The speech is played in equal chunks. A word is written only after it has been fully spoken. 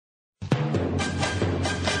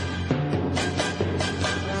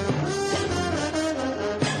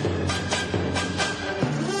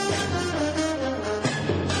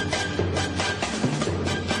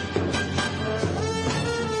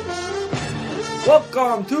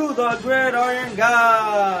Welcome to the Gridiron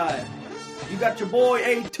Guy. You got your boy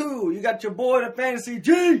A2. You got your boy the Fantasy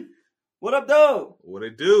G. What up, though? What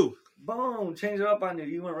it do? Boom. Change it up on you.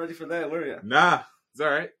 You weren't ready for that, were you? Nah, it's all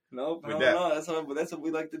right. Nope. No. That's what we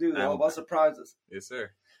like to do. All about surprises. Yes, sir.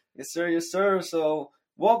 Yes, sir. Yes, sir. So,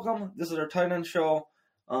 welcome. This is our tight end show.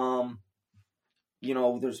 There's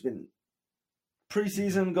been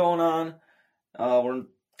preseason going on. We're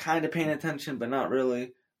kind of paying attention, but not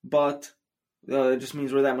really. But it just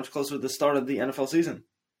means we're that much closer to the start of the NFL season.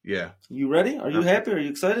 Yeah. You ready? Are you happy? Are you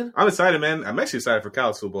excited? I'm excited, man. I'm actually excited for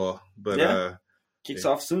college football. But kicks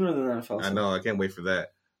off sooner than the NFL season. I know. I can't wait for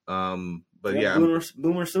that.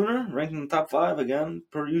 Boomer Sooner, ranked in the top 5 again,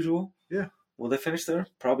 per usual. Yeah. Will they finish there?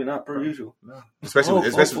 Probably not per usual. No. Especially when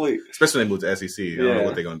they move to SEC. I don't know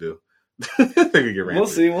what they're going to do. They could get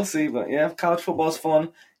We'll see. But yeah, college football is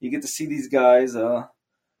fun. You get to see these guys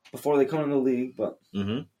before they come in the league. But,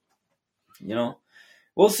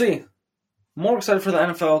 we'll see. More excited for the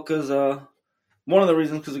NFL because one of the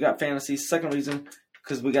reasons because we got fantasy. Second reason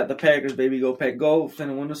because we got the Packers, baby. Go Pack, go.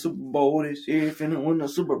 Finna win the Super Bowl this year. Finna win the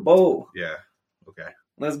Super Bowl. Yeah. Okay.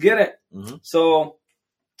 Let's get it. Mm-hmm. So,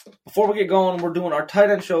 before we get going, we're doing our tight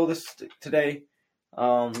end show today.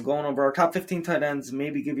 Going over our top 15 tight ends.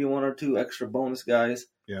 Maybe give you one or two extra bonus guys.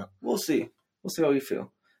 Yeah. We'll see. We'll see how you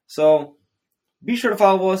feel. So, be sure to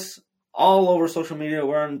follow us all over social media.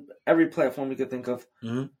 We're on every platform you could think of.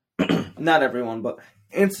 Mm-hmm. Not everyone, but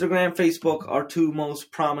Instagram, Facebook are two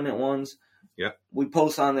most prominent ones. Yeah. We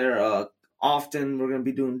post on there often. We're going to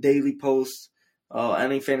be doing daily posts,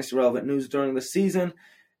 any fantasy relevant news during the season.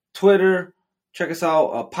 Twitter, check us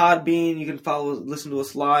out. Podbean, you can listen to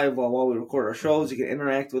us live while we record our shows. You can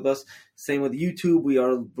interact with us. Same with YouTube. We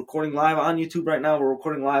are recording live on YouTube right now. We're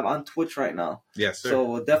recording live on Twitch right now. Yes, sir.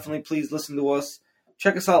 So definitely please listen to us.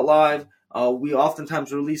 Check us out live. We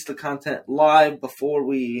oftentimes release the content live before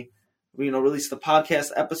we release the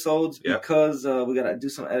podcast episodes because we got to do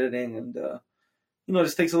some editing and, it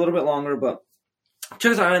just takes a little bit longer. But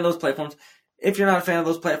check us out on those platforms. If you're not a fan of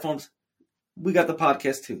those platforms, we got the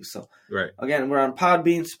podcast too. So, right. Again, we're on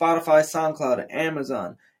Podbean, Spotify, SoundCloud,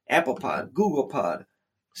 Amazon, Apple Pod, Google Pod,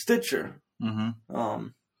 Stitcher. Mm-hmm.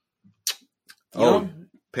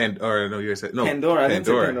 Pandora. You said Pandora. I didn't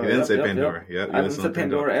say Pandora. You didn't say Pandora. Yep. I didn't say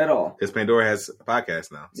Pandora at all. Because Pandora has a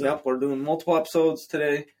podcast now. So. Yep, we're doing multiple episodes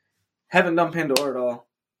today. Haven't done Pandora at all.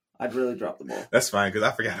 I'd really drop the ball. That's fine because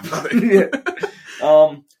I forgot about it.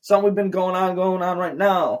 Something we've been going on right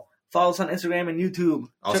now. Follow us on Instagram and YouTube.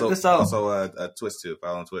 Check this out. Also, Twitch too.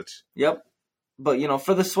 Follow on Twitch. Yep. But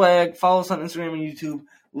for the swag, follow us on Instagram and YouTube.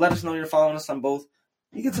 Let us know you're following us on both.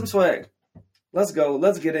 You get some swag. Let's go.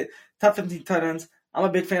 Let's get it. Top 15 tight ends. I'm a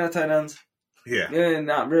big fan of tight ends. Yeah,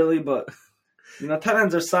 not really, but tight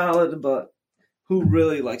ends are solid. But who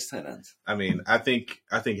really likes tight ends? I mean, I think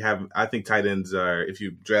tight ends are, if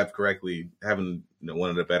you draft correctly, having one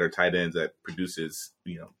of the better tight ends that produces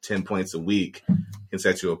 10 points a week can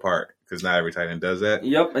set you apart because not every tight end does that.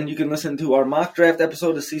 Yep, and you can listen to our mock draft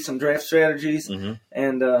episode to see some draft strategies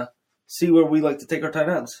and see where we like to take our tight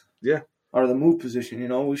ends. Yeah. Or the move position,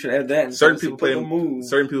 we should add that. Certain people play the move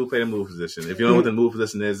position. If you don't know what the move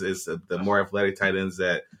position is, it's the more athletic tight ends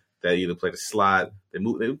that either play the slot. They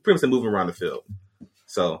pretty much move around the field.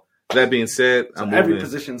 So that being said, every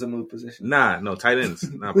position's a move position. No tight ends.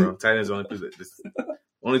 Nah, bro, tight ends only position.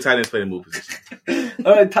 Only tight ends play the move position.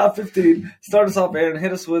 All right, top 15. Start us off, Aaron.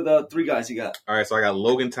 Hit us with 3 guys you got. All right, so I got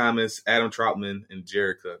Logan Thomas, Adam Troutman, and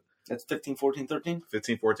Jared Cook. That's 15, 14, 13?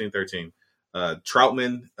 15, 14, 13.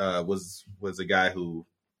 Troutman was a guy who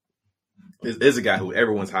is a guy who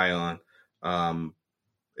everyone's high on,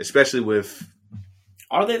 especially with.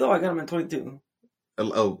 Are they though? I got him at 22.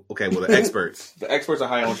 Oh, okay. Well, the experts are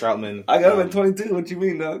high on Troutman. I got him at 22. What you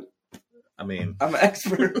mean, Doug? I mean, I'm an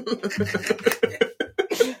expert.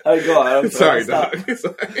 All right, go on. Sorry, Doug. Sorry.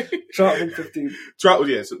 Troutman 15.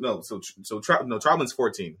 Troutman's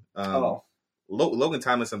 14. Logan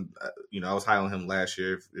Thomas, I was high on him last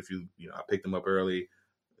year. If I picked him up early,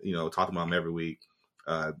 talked about him every week.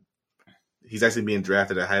 He's actually being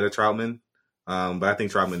drafted ahead of Troutman, but I think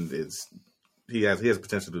Troutman he has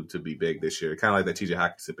potential to be big this year, kind of like that T.J.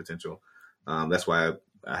 Hockenson potential. That's why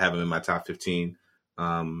I have him in my top 15.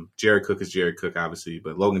 Jared Cook is Jared Cook, obviously,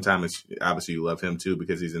 but Logan Thomas, obviously, you love him too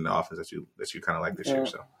because he's in the offense that you kind of like this year.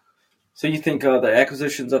 So you think the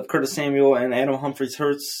acquisitions of Curtis Samuel and Adam Humphries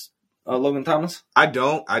hurts Logan Thomas? I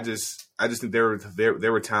don't. I just think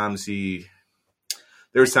there were times he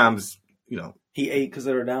ate because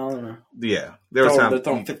they were down. Or yeah, there were times they're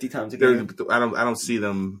throwing 50 times a game. I don't see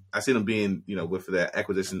them. I see them being with the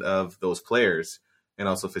acquisition of those players and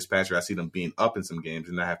also Fitzpatrick. I see them being up in some games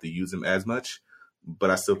and not have to use him as much, but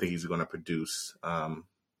I still think he's going to produce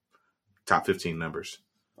top 15 numbers.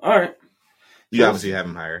 All right. You obviously have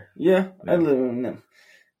him higher. Yeah. I live in him.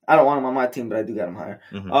 I don't want him on my team, but I do got him higher.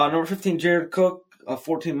 Mm-hmm. Number 15, Jared Cook.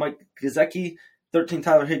 14, Mike Gesicki. 13,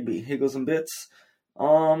 Tyler Higbee. Higgles and bits.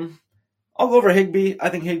 I'll go over Higbee. I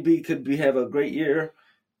think Higbee could have a great year.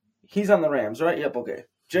 He's on the Rams, right? Yep, okay.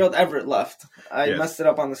 Gerald Everett left. I messed it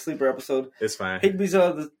up on the sleeper episode. It's fine. Higbee's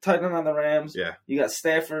the tight end on the Rams. Yeah. You got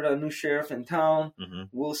Stafford, a new sheriff in town. Mm-hmm.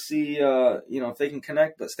 We'll see, if they can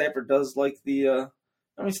connect. But Stafford does like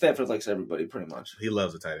Stafford likes everybody pretty much. He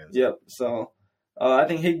loves the tight ends. Yep. So I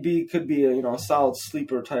think Higbee could be a solid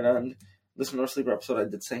sleeper tight end. Listen to our sleeper episode, I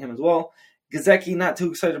did say him as well. Gesicki, not too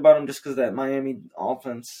excited about him just because of that Miami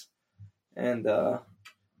offense. And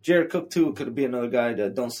Jared Cook, too, could be another guy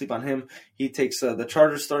that don't sleep on him. He takes the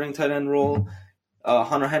Chargers starting tight end role.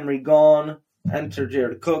 Hunter Henry gone. Enter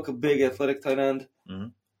Jared Cook, a big athletic tight end.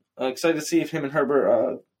 Mm-hmm. Excited to see if him and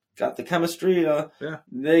Herbert got the chemistry.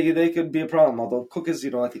 They could be a problem. Although Cook is,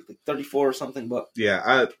 I think like 34 or something. But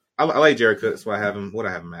yeah, I like Jared Cook, so I have him. What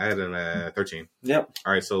I have him? I had him at 13. Yep.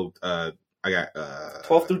 All right, so I got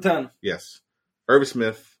 12 through 10. Yes, Irv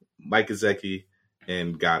Smith, Mike Gesicki,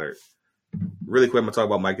 and Goddard. Really quick, I'm going to talk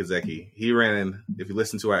about Mike Gesicki. He ran, if you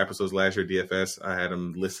listen to our episodes last year, DFS, I had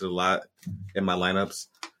him listed a lot in my lineups.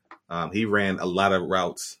 He ran a lot of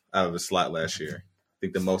routes out of the slot last year. I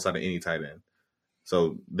think the most out of any tight end.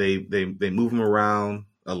 So they move him around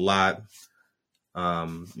a lot.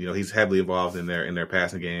 He's heavily involved in their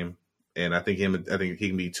passing game. And I think he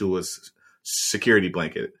can be Tua's security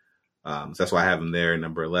blanket. So that's why I have him there at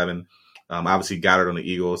number 11. Obviously, Goddard on the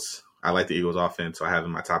Eagles. I like the Eagles offense, so I have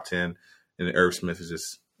him in my top 10. And then Irv Smith is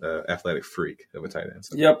just an athletic freak of a tight end.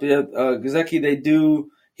 So. Yep. Gesicki,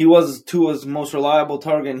 he was Tua's most reliable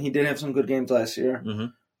target, and he did have some good games last year.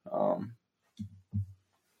 Mm-hmm.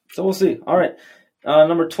 So we'll see. All right.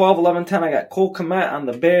 Number 12, 11, 10, I got Cole Kmet on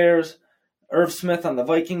the Bears, Irv Smith on the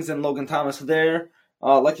Vikings, and Logan Thomas there.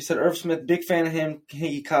 Like you said, Irv Smith, big fan of him.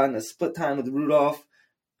 He caught in a split time with Rudolph,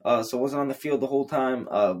 so wasn't on the field the whole time.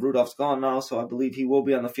 Rudolph's gone now, so I believe he will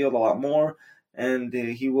be on the field a lot more, and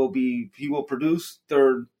he will produce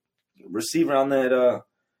third receiver on that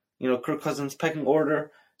Kirk Cousins pecking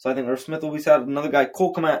order. So I think Irv Smith will be solid. Another guy,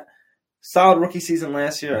 Cole Kmet, solid rookie season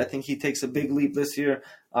last year. I think he takes a big leap this year.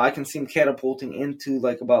 I can see him catapulting into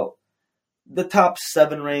like about the top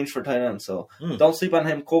 7 range for tight end. So don't sleep on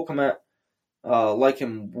him. Cole Kmet, like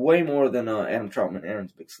him way more than Adam Troutman.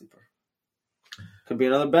 Aaron's big sleeper. Could be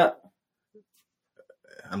another bet.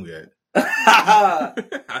 I'm good. I'm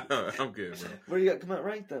good, bro. Where you got Kmet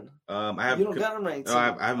ranked then? I have. You don't got him ranked. No,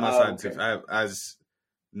 I have my side too.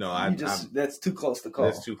 That's too close to call.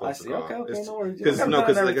 That's too close to call. Okay, no worries. Because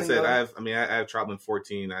like I said, I have Troutman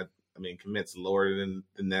 14. Commit's lower than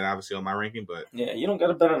that, obviously on my ranking, but yeah, you don't got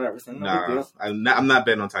to bet on everything. No big deal. I'm not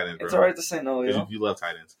betting on tight ends, bro. It's all right to say no. You love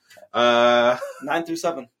tight ends. 9 through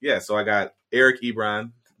 7. Yeah, so I got Eric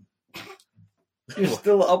Ebron. You're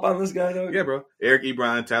still up on this guy, though? Yeah, bro. Eric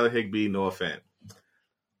Ebron, Tyler Higbee, Noah Fant.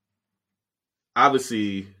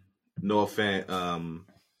 Obviously, Noah Fant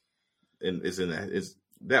is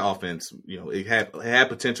that offense. It had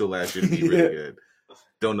potential last year to be really good.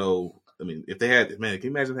 Don't know. I mean, if they had, can you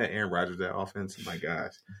imagine that Aaron Rodgers, that offense? My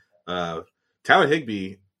gosh. Tyler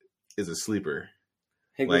Higbee is a sleeper.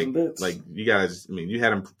 Like you guys, you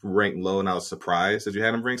had him ranked low, and I was surprised that you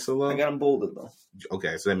had him ranked so low. I got him bolded though.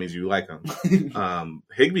 Okay, so that means you like him.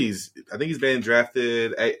 Higbee's, I think he's been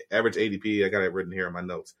drafted average ADP. I got it written here in my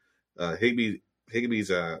notes. Higbee's average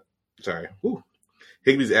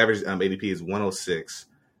ADP is 106.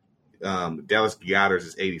 Dallas Goedert's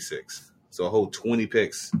is 86. So a whole 20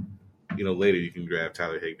 picks. Later you can grab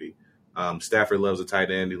Tyler Higbee. Stafford loves a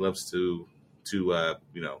tight end. He loves to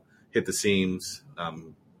hit the seams.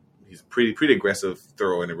 He's pretty aggressive,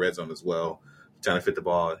 thorough in the red zone as well, trying to fit the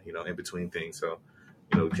ball, in between things. So,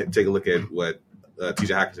 take a look at what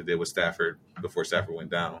T.J. Hockenson did with Stafford before Stafford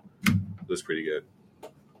went down. It was pretty good.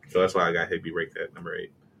 So that's why I got Higbee ranked at number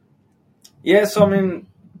 8. Yeah, so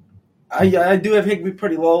I do have Higbee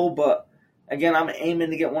pretty low, but again, I'm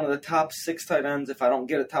aiming to get one of the top 6 tight ends. If I don't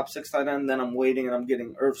get a top 6 tight end, then I'm waiting and I'm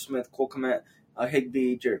getting Irv Smith, Cole Kmet,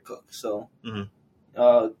 Higbee, Jared Cook. So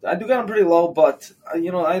I do got him pretty low, but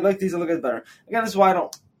I like these other guys better. Again, this is why I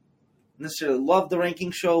don't necessarily love the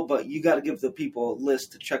ranking show, but you got to give the people a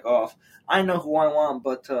list to check off. I know who I want,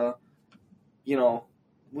 but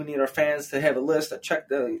we need our fans to have a list, a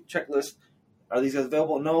checklist. Are these guys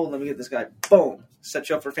available? No. Let me get this guy. Boom. Set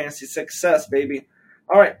you up for fantasy success, baby.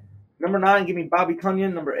 All right. Number 9, give me Bobby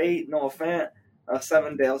Tunyon. Number 8, Noah Fant.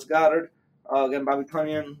 7, Dallas Goedert. Again, Bobby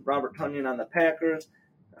Tonyan, Robert Tonyan on the Packers.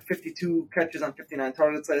 52 catches on 59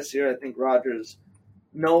 targets last year. I think Rodgers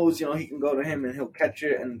knows, he can go to him and he'll catch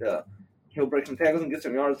it and he'll break some tackles and get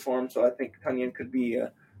some yards for him. So I think Tonyan could be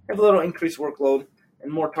have a little increased workload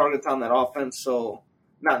and more targets on that offense. So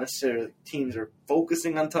not necessarily teams are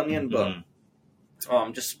focusing on Tonyan,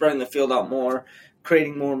 but just spreading the field out more,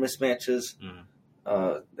 creating more mismatches.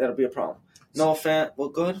 That'll be a problem. Noah Fant, well,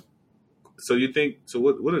 good. So you think? So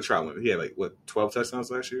what did Troutman? He had 12 touchdowns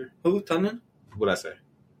last year. Who, Tonyan? What'd I say?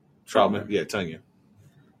 Troutman. Yeah, Tonyan.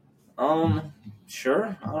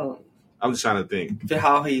 Sure. I'm just trying to think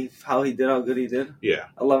how good he did. Yeah,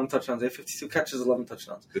 11 touchdowns. They had 52 catches, 11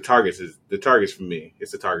 touchdowns. The targets for me.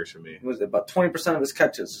 It's the targets for me. Was it about 20% of his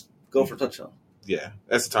catches go for touchdown? Yeah,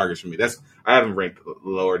 that's the targets for me. I haven't ranked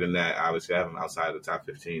lower than that. Obviously, I have him outside of the top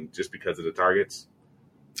 15 just because of the targets.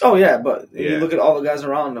 Oh yeah, but you look at all the guys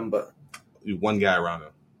around him, but one guy around him.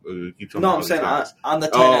 No, I'm saying on the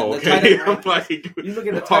tight end. Okay. The tight end you look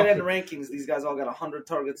at the tight end rankings; these guys all got 100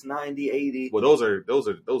 targets, 90, 80. Well, those are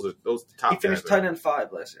top. He finished tight end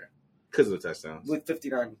 5 last year because of the touchdowns, with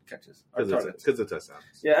 59 catches. Because of the touchdowns.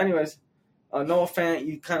 Yeah. Anyways, Noah Fant,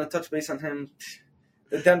 you kind of touched base on him.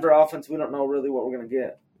 The Denver offense, we don't know really what we're gonna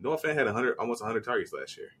get. Noah Fant had almost 100 targets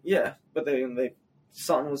last year. Yeah, but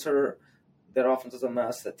Sutton was hurt. That offense is a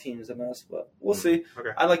mess. That team is a mess. But we'll see. Okay.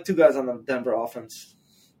 I like 2 guys on the Denver offense.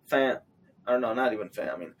 Fant, or no, not even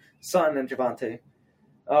Fant. I mean, Sutton and Javonte.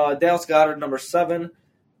 Dallas Goedert, number 7.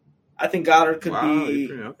 I think Goddard could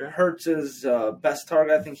be Hurts' best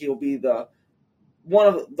target. I think he'll be the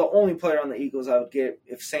only player on the Eagles I would get.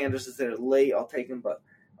 If Sanders is there late, I'll take him. But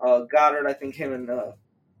Goddard, I think him and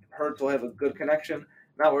Hurts will have a good connection.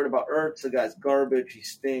 Not worried about Hurts. The guy's garbage. He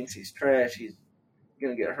stinks. He's trash. He's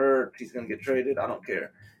going to get hurt. He's going to get traded. I don't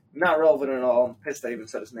care. Not relevant at all. I'm pissed I even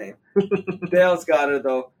said his name. Dallas Goedert,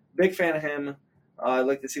 though. Big fan of him. I'd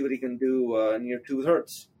like to see what he can do in year 2 with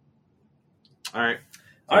Hurts. All right.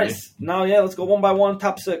 Now, let's go one by one.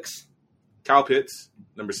 Top 6. Kyle Pitts,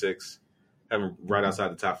 number 6. Have him right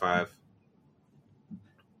outside the top 5.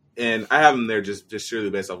 And I have him there just surely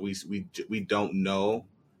based off we don't know.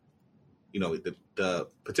 The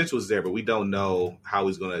potential is there, but we don't know how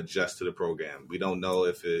he's going to adjust to the program. We don't know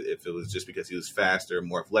if it was just because he was faster,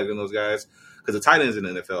 more athletic than those guys. Because the tight ends in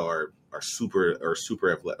the NFL are super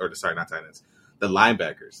athletic. Or sorry, not tight ends. The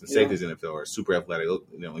linebackers and safeties in the NFL are super athletic.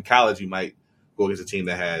 In college, you might go against a team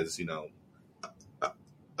that has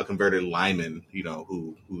a converted lineman,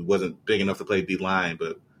 who wasn't big enough to play D line,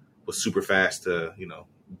 but was super fast to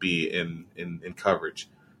be in coverage.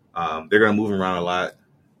 They're going to move him around a lot.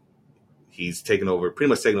 He's pretty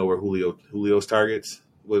much taken over Julio's targets,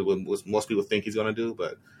 what most people think he's going to do.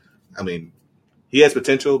 But, I mean, he has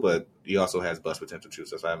potential, but he also has bust potential, too.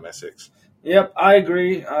 So that's why I'm at 6. Yep, I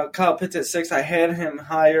agree. Kyle Pitts at 6. I had him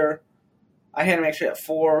higher. I had him actually at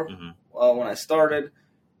 4 when I started.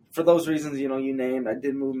 For those reasons, you named, I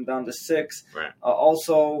did move him down to 6. Right.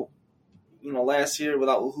 Also, last year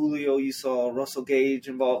without Julio, you saw Russell Gage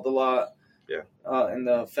involved a lot. Yeah. In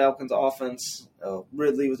the Falcons offense.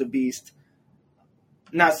 Ridley was a beast.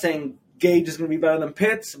 Not saying Gage is going to be better than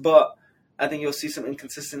Pitts, but I think you'll see some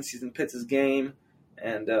inconsistencies in Pitts' game.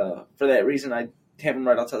 And for that reason, I have him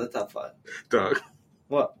right outside the top 5. Doug.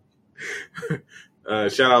 What?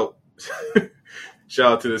 Shout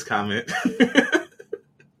out to this comment.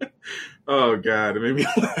 Oh, God. It made me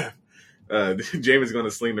laugh. Jameis going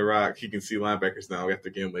to sling the rock. He can see linebackers now after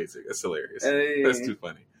getting LASIK. That's hilarious. Hey, that's too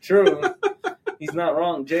funny. True. He's not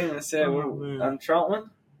wrong. Jameis said on Troutman.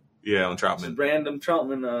 Yeah, on Troutman. Just random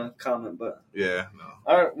Troutman comment, but yeah, no.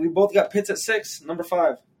 All right, we both got Pitts at 6, number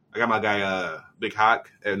 5. I got my guy Big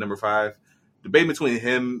Hawk at number 5. Debate between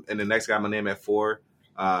him and the next guy, my name at 4.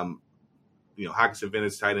 Hockenson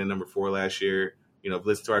finished tight end number 4 last year. If you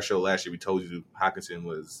listen to our show last year, we told you Hockenson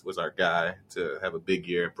was our guy to have a big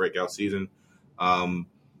year, breakout season.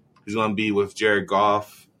 He's going to be with Jared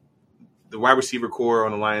Goff. The wide receiver core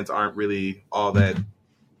on the Lions aren't really all that.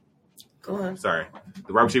 Go ahead. Sorry.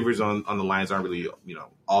 The wide receivers on the Lions aren't really,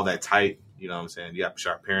 all that tight. You know what I'm saying? You got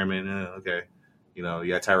Sharp Perriman, okay. You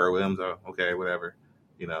got Tyrell Williams, okay, whatever.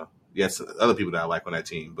 You got some other people that I like on that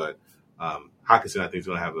team. But Hockenson, I think, is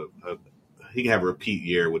going to have he can have a repeat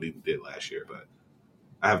year what he did last year. But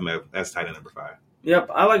I have him as tight end number 5.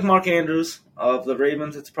 Yep, I like Mark Andrews of the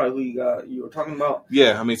Ravens. It's probably who you were talking about.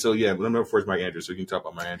 Yeah, number 4 is Mark Andrews, so you can talk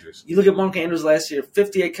about Mark Andrews. You look at Mark Andrews last year,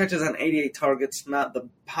 58 catches on 88 targets, not the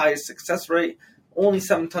highest success rate, only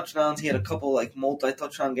 7 touchdowns. He had a couple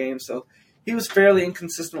multi-touchdown games, so he was fairly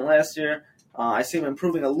inconsistent last year. I see him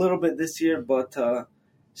improving a little bit this year, but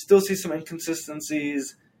still see some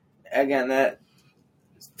inconsistencies. Again, that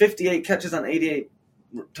 58 catches on 88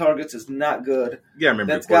 targets is not good. Yeah, I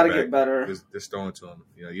remember that's got to get better. They're throwing to him.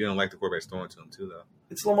 You don't like the quarterback throwing to him too, though.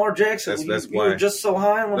 It's Lamar Jackson. That's why you're just so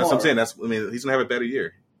high on Lamar. That's what I'm saying. He's gonna have a better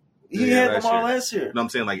year. He had Lamar last year. No, I'm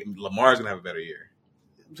saying Lamar's gonna have a better year.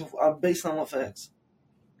 Based on what facts?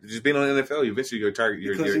 Just being on the NFL, eventually your target,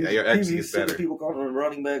 your accuracy gets better. People calling him a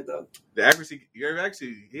running back, though. The accuracy,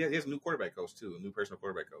 he has a new quarterback coach too, a new personal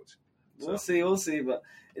quarterback coach. So. We'll see. But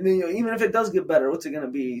even if it does get better, what's it going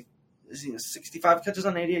to be? Is he 65 catches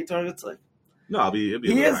on 88 targets? No, it'll be a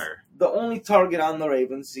little higher. The only target on the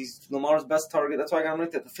Ravens. He's Lamar's best target. That's why I got him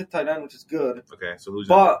ranked at the 5th tight end, which is good. Okay, so who's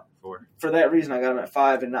number 4? For that reason, I got him at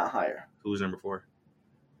 5 and not higher. Who's number 4?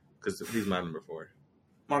 Because he's my number 4.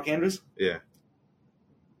 Mark Andrews? Yeah.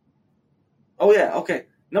 Oh, yeah, okay.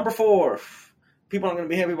 Number 4. People aren't going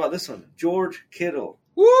to be happy about this one. George Kittle.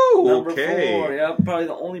 Woo! Number okay. 4. Yeah, probably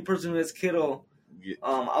the only person who has Kittle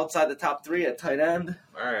outside the top 3 at tight end.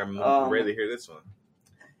 All right, I'm ready to hear this one.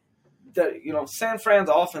 San Fran's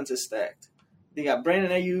offense is stacked. They got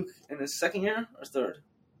Brandon Ayuk in his second year or third?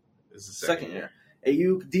 This is second year.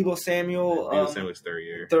 Ayuk, Deebo Samuel. Deebo Samuel's third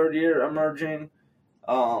year. Third year emerging.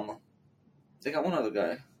 They got one other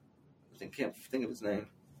guy. I can't think of his name.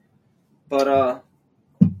 But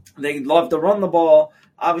they love to run the ball.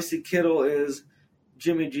 Obviously, Kittle is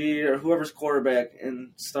Jimmy G or whoever's quarterback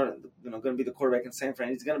and going to be the quarterback in San Fran.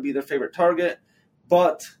 He's going to be their favorite target.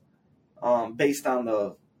 But based on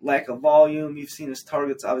the lack of volume, you've seen his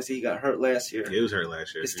targets. Obviously, he got hurt last year. He was hurt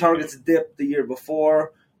last year. His targets dipped the year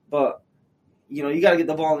before. But, you got to get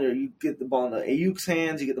the ball in there. You get the ball in the Ayuk's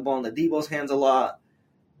hands. You get the ball in the Deebo's hands a lot.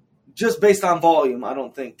 Just based on volume, I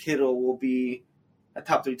don't think Kittle will be a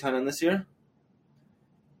top 3 tight end this year.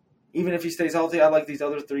 Even if he stays healthy, I like these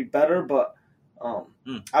other 3 better. But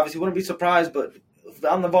obviously, wouldn't be surprised. But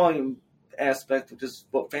on the volume aspect, which is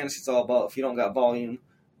what fantasy's all about, if you don't got volume,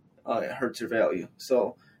 it hurts your value.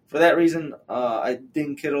 So for that reason, I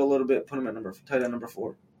ding Kittle a little bit, put him at tight end number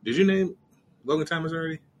 4. Did you name Logan Thomas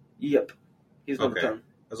already? Yep, he's number 10. I just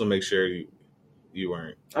want to make sure you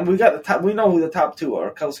weren't. And we got the top. We know who the top 2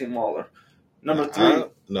 are: Kelsey and Waller. Number 3. I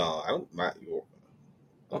don't.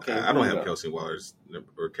 Okay, I don't have Kelsey and Waller's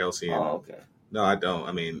or Kelsey. And, okay. No, I don't.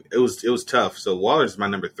 I mean, it was tough. So Waller's my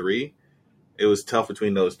number 3. It was tough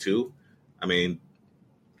between those 2. I mean,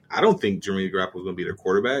 I don't think Jimmy Garoppolo was going to be their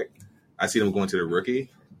quarterback. I see them going to the rookie,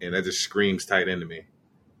 and that just screams tight end to me.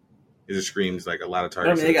 It just screams like a lot of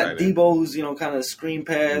targets. I mean, they got Deebo, who's kind of screen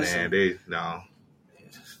pass. Man,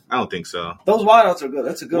 I don't think so. Those wideouts are good.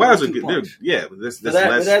 That's a good. Wideouts are good. Yeah,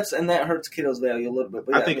 that hurts Kittle's value a little bit.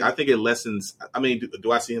 But I think it lessens. I mean,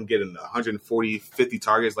 do I see him getting 140, 50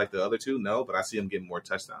 targets like the other 2? No, but I see him getting more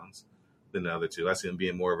touchdowns than the other 2. I see him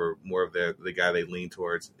being more of the guy they lean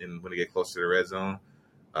towards, and when they get closer to the red zone.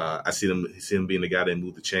 I see him being the guy that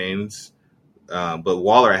moved the chains. But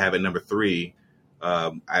Waller I have at number 3.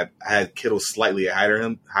 I had Kittle slightly higher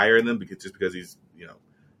than them because he's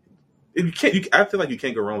I feel like you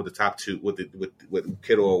can't go wrong with the top 2 with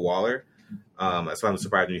Kittle or Waller. That's why I'm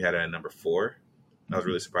surprised when you had it at number 4. I was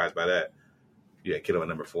really surprised by that. Yeah, Kittle at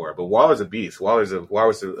number 4, but Waller's a beast. Waller's a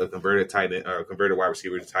converted tight end or a converted wide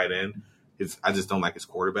receiver to tight end. I just don't like his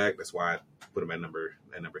quarterback. That's why I put him at number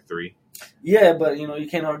 3. Yeah, but you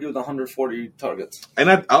can't argue with 140 targets.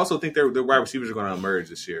 And I also think their wide receivers are going to emerge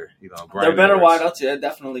this year. They're better wideouts, yeah,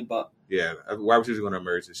 definitely. But yeah, wide receivers are going to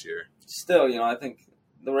emerge this year. Still, I think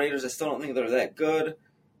the Raiders. I still don't think they're that good.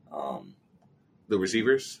 The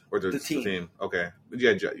receivers or the team? Okay,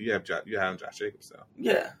 you have Josh Jacobs though.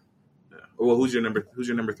 Yeah. Well, who's your number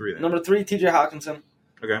 3 then? Number 3, T.J. Hockenson.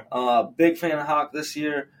 Okay. Big fan of Hawk this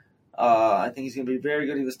year. I think he's going to be very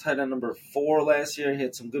good. He was tight end number 4 last year. He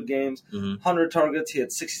had some good games. 100 targets. He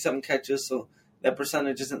had 67 catches, so that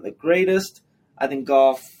percentage isn't the greatest. I think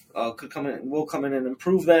Goff will come in and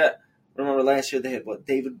improve that. Remember last year they had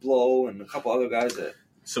David Blow and a couple other guys that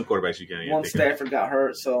some quarterbacks you can't. One Stafford got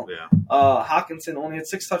hurt, so yeah. Hockenson only had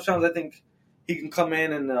 6 touchdowns. I think he can come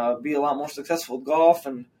in and be a lot more successful with Goff,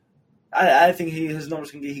 and I think his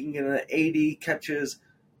numbers he can get 80 catches,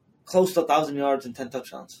 close to 1,000 yards and 10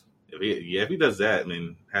 touchdowns. If he does that, I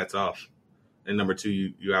mean, hats off. And number 2,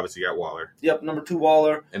 you obviously got Waller. Yep, number 2,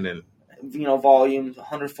 Waller. And then volume,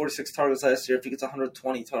 146 targets last year. If he gets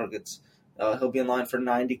 120 targets, he'll be in line for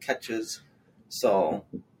 90 catches. So,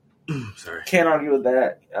 sorry, can't argue with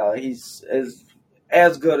that. He's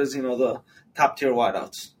as good as the top tier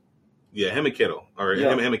wideouts. Yeah, him and Kittle, or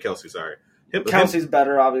him and Kelsey. Sorry, Kelsey's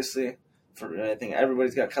better, obviously. I think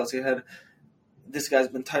everybody's got Kelsey ahead. This guy's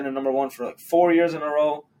been tight end number 1 for 4 years in a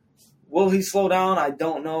row. Will he slow down? I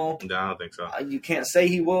don't know. No, I don't think so. You can't say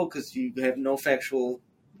he will because you have no factual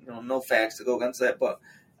no facts to go against that, but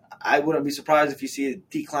I wouldn't be surprised if you see a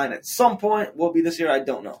decline at some point. Will it be this year? I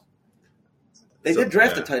don't know. They did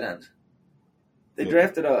draft a tight end. They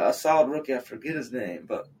drafted a solid rookie. I forget his name,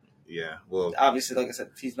 but obviously, like I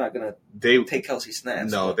said, he's not going to take Kelsey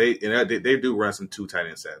snaps. No, they do run some 2 tight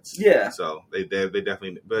end sets. Yeah. So they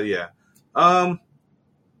definitely, but yeah. So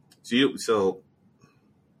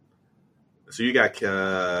you got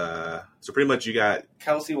so pretty much you got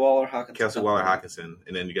Kelsey Waller Hockenson,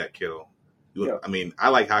 and then you got Kittle. I mean, I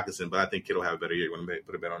like Hockenson, but I think Kittle have a better year. You want to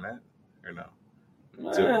put a bet on that or no?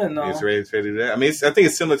 No. It's ready to do that. I mean, I think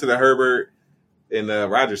it's similar to the Herbert and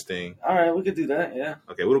Rodgers thing. All right, we could do that. Yeah.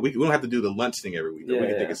 Okay, we don't have to do the lunch thing every week. Yeah, we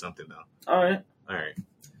can think of something though. All right.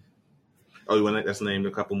 Oh, you want to name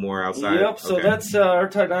a couple more outside? Yep. So that's our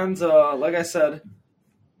tight ends. Like I said,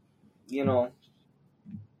 we'll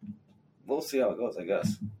see how it goes, I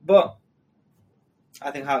guess. But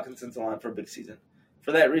I think Hawkinson's in line for a big season.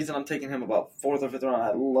 For that reason, I'm taking him about 4th or 5th round.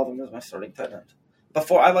 I love him as my starting tight end.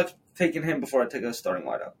 I like taking him before I take a starting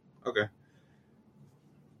wideout. Okay.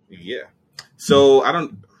 Yeah. So I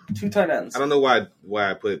don't. 2 tight ends. I don't know why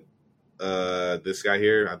I put this guy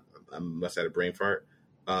here. I must have had a brain fart.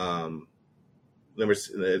 Number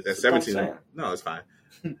at 17. No, it's fine.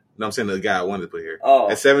 No, I'm saying the guy I wanted to put here. Oh.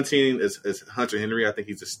 At 17 is Hunter Henry. I think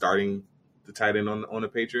he's the tight end on the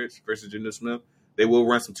Patriots versus Geno Smith. They will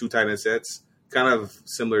run some 2 tight end sets, kind of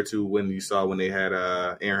similar to when they had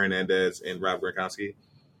Aaron Hernandez and Rob Gronkowski.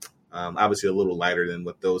 Obviously a little lighter than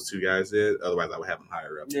what those 2 guys did. Otherwise, I would have them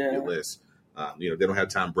higher up in the list. They don't have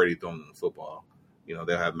Tom Brady throwing them the football. They'll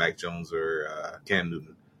have Mac Jones or Cam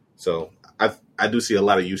Newton. So I do see a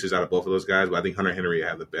lot of usage out of both of those guys, but I think Hunter Henry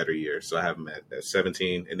had the better year. So I have him at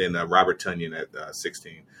 17, and then Robert Tonyan at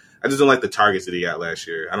 16. I just don't like the targets that he got last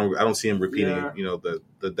year. I don't see him repeating,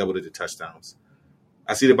 the double-digit touchdowns.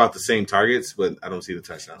 I see about the same targets, but I don't see the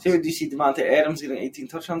touchdowns. So do you see Devontae Adams getting 18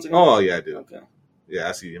 touchdowns again? Oh, yeah, I do. Okay. Yeah,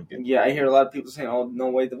 I see him getting. Yeah, I hear a lot of people saying, "Oh, no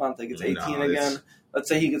way, Devontae gets 18 again." Let's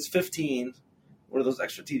say he gets 15. Where do those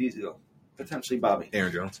extra TDs go? Potentially Bobby.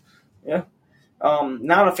 Aaron Jones. Yeah.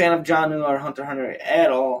 Not a fan of Jonnu or Hunter Henry at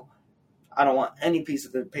all. I don't want any piece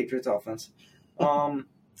of the Patriots offense.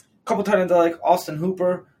 Couple tight ends I like. Austin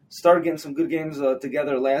Hooper started getting some good games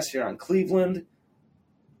together last year on Cleveland.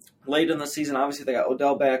 Late in the season, obviously they got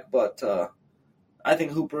Odell back, but I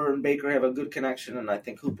think Hooper and Baker have a good connection, and I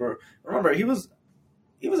think Hooper. Remember, he was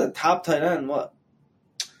a top tight end. What?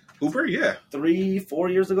 Hooper, yeah,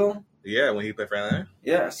 3-4 years ago. Yeah, when he played for Atlanta.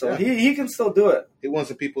 Yeah, so he can still do it. He won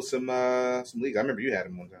some people some league. I remember you had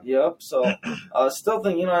him one time. Yep. So still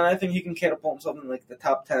think, and I think he can catapult himself in like the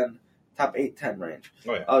top 8, 10 range.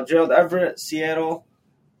 Oh yeah. Gerald Everett, Seattle.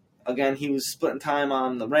 Again, he was splitting time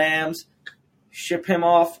on the Rams. Ship him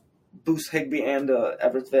off, boost Higbee and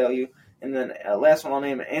Everett's value, and then last one I'll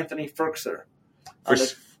name Anthony Firkser.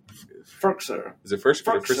 Firkser. Is it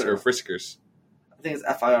Firkser or Friskers? I think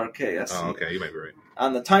it's Firks. Oh, okay, you might be right.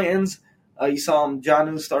 On the Titans, you saw him.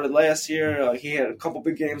 Jonnu started last year. He had a couple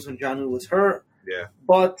big games when Jonnu was hurt. Yeah.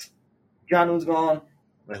 But Jonnu's gone.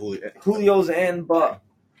 Julio's in, but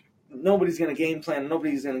nobody's going to game plan.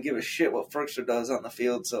 Nobody's going to give a shit what Firkser does on the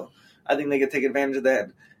field. So I think they could take advantage of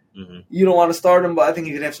that. Mm-hmm. You don't want to start him, but I think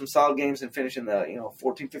he could have some solid games and finish in the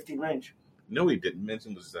 14-15 range. He didn't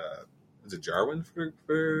mention was it Jarwin for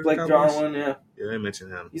Blake Cowboys? Jarwin, yeah. Yeah, they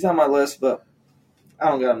mentioned him. He's on my list, but I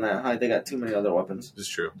don't got him that high. They got too many other weapons. It's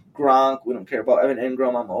true. Gronk, we don't care about. Evan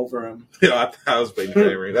Ingram, I'm over him. Yeah, I was playing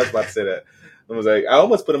Henry. That's about to say that. I was like, I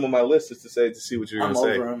almost put him on my list just to see what you were going to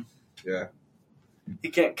say. I'm over him. Yeah. He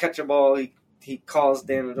can't catch a ball. He caused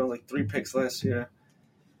damage. There was like 3 picks last year.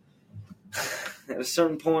 At a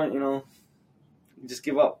certain point, you just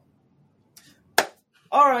give up.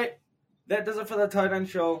 All right. That does it for the tight end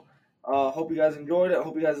show. Hope you guys enjoyed it.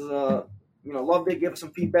 Hope you guys loved it. Give us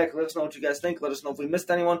some feedback. Let us know what you guys think. Let us know if we missed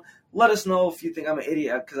anyone. Let us know if you think I'm an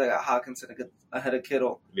idiot because I got Hockenson ahead of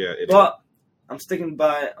Kittle. Yeah, but I'm sticking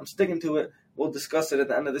to it. We'll discuss it at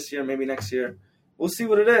the end of this year, maybe next year. We'll see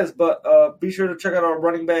what it is. But be sure to check out our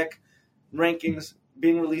running back rankings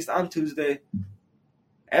being released on Tuesday.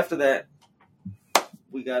 After that,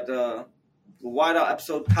 we got the Wideout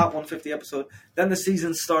episode, top 150 episode. Then the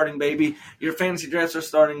season's starting, baby. Your fantasy drafts are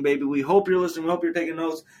starting, baby. We hope you're listening. We hope you're taking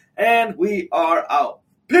notes. And we are out.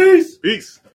 Peace. Peace.